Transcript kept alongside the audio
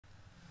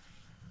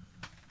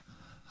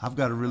I've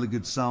got a really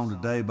good song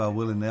today by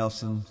Willie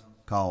Nelson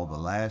called The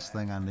Last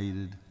Thing I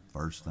Needed,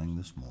 First Thing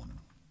This Morning.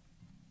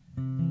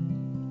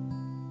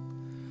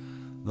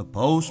 The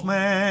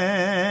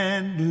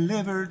postman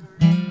delivered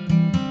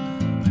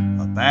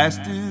a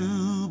past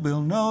due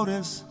bill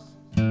notice.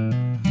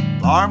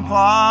 Alarm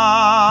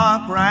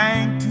clock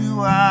rang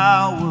 2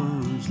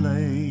 hours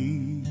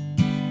late.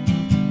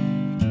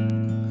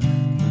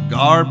 The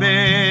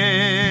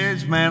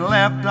garbage man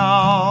left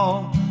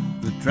all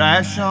the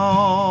trash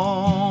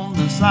on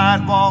the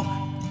sidewalk,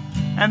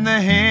 and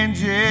the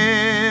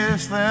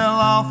hinges fell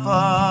off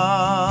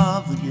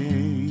of the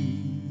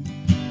gate.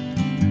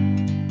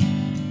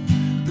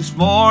 This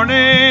morning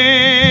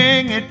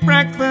at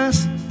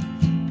breakfast,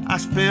 I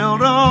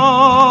spilled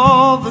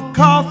all the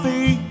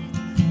coffee.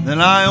 Then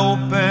I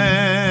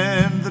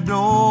opened the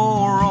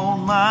door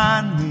on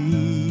my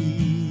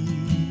knee.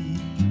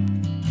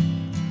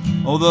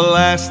 Oh, the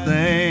last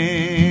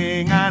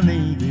thing I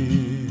needed,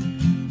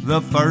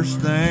 the first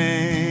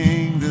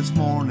thing this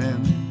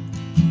morning,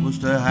 was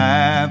to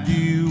have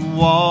you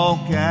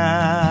walk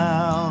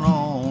out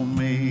on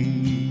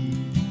me.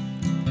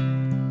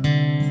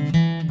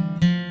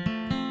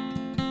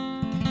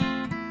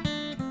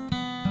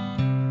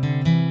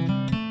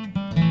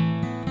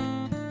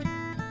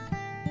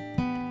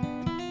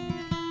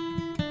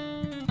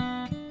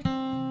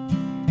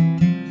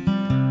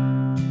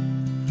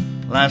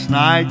 Last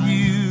night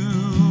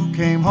you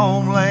came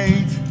home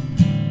late.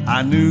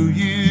 I knew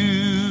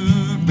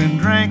you'd been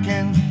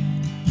drinking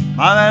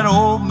by that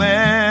old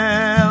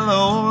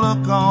mellow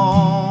look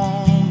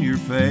on your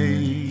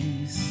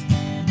face.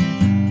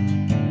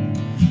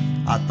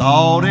 I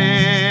thought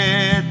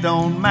it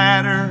don't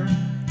matter,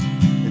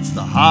 it's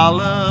the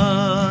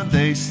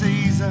holiday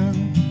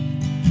season,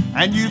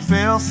 and you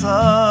feel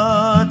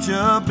such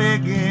a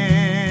big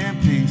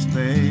empty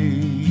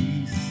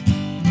space.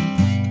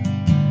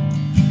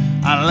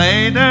 I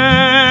lay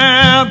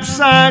down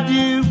beside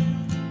you,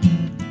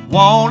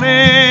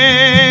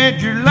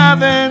 wanted your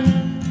loving,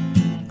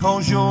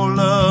 'cause your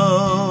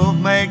love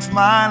makes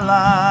my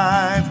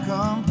life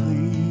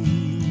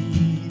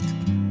complete.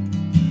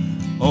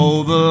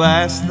 Oh, the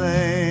last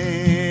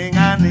thing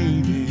I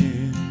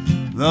needed,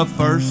 the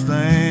first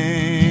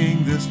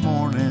thing this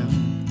morning,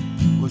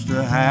 was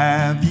to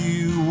have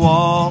you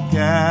walk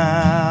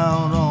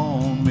out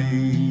on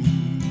me.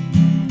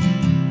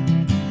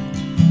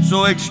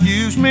 So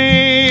excuse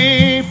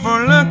me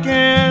for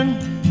looking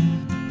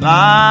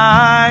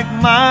like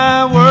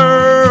my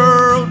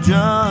world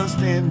just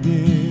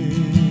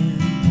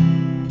ended.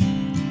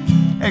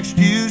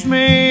 Excuse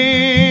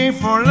me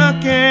for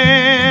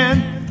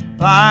looking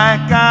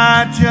like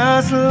I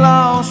just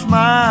lost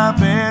my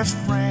best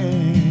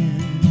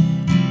friend.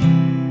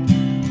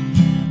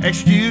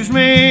 Excuse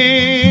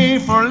me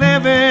for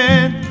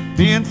living,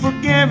 being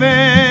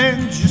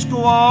forgiven. Just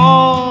go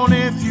on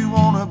if you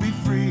want to be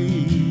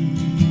free.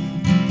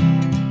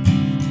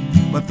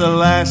 But the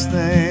last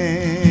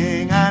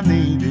thing I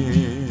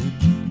needed,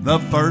 the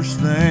first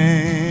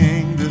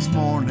thing this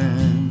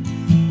morning,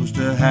 was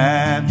to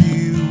have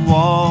you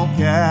walk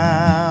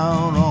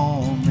out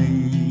on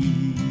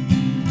me.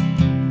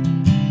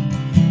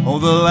 Oh,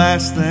 the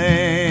last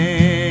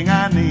thing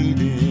I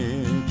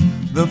needed,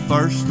 the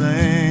first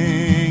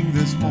thing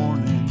this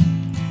morning,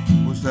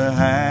 was to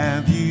have